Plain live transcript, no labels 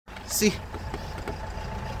See.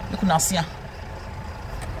 Make una see.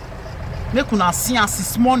 Make una see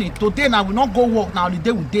since morning. Today now we not go work now. The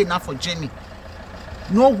day we day now for Jenny.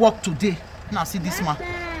 No work today. Now see this man.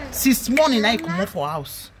 Since morning now he come up for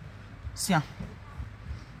house. See.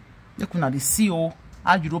 Make una the CEO.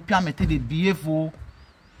 How European method they behave.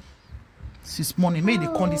 Since morning, may they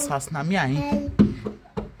come this house now. Me and him.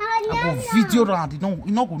 I go video round. You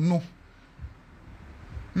not go know.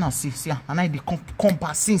 Now see, and I they come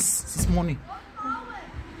back since morning.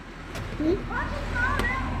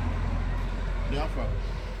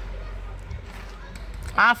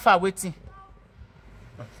 How far waiting?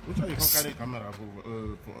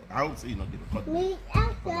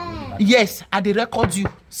 Yes, I dey record you.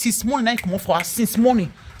 Since morning, I come for us. Since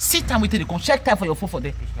morning, sit time with the con. Check time for your phone for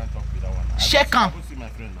there. Check am.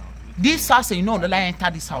 This house, you know, the line enter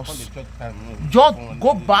this house. Just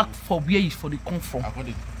go back for where you for the come from.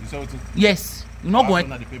 Yes, you're not going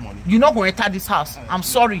to enter this house. I'm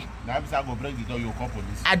sorry.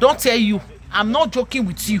 I don't tell you. I'm not joking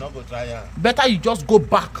with you. Better you just go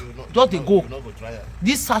back. Just they go.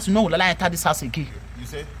 This house, you know, the line enter this house again.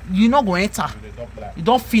 You're not going to enter. You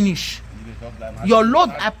don't finish. Your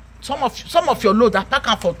load, some of your load, I pack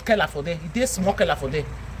am for Keller for there. It is small Keller for there.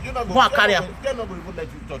 Go and carry am.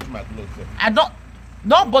 I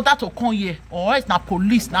don't bother to come here, or else na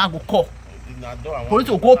police now go call. Police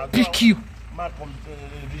will go pick you.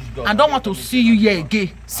 I don't want to see you here again.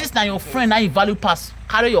 Since now your friend now you value pass,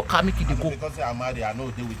 carry your car, make it go. Because I'm married, I know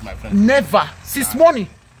deal with my friend. Never. Since morning.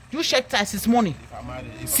 You check time since morning.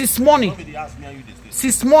 Since morning.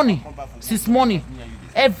 Since morning. Since morning.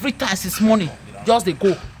 Every time since morning. Just they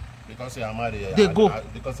go. Because I'm married. They go.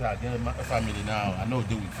 Because I get a family now, I know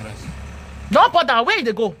deal with friends. Don't bother. Where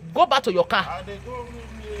they go? Go back to your car. They go.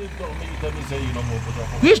 Let me say you don't go.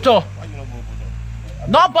 Which door? Why you don't go?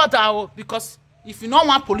 Don't bother, because if you don't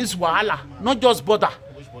want police wahala, not just bother.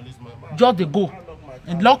 Which policeman? Just they go.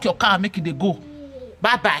 And lock your car and make it they go.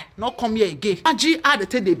 Bye-bye. Not come here again. Imagine how they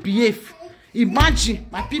take they behave. Imagine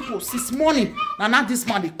my people since morning. Now this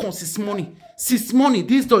man they come since morning. Since morning,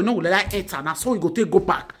 this door, you know, will like enter. Now so we go take go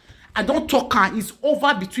back. I don't talk her. It's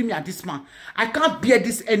over between me and this man. I can't bear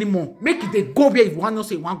this anymore. Make it they go where you want to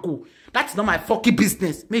say you want go. That's not my fucking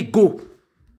business. Make go.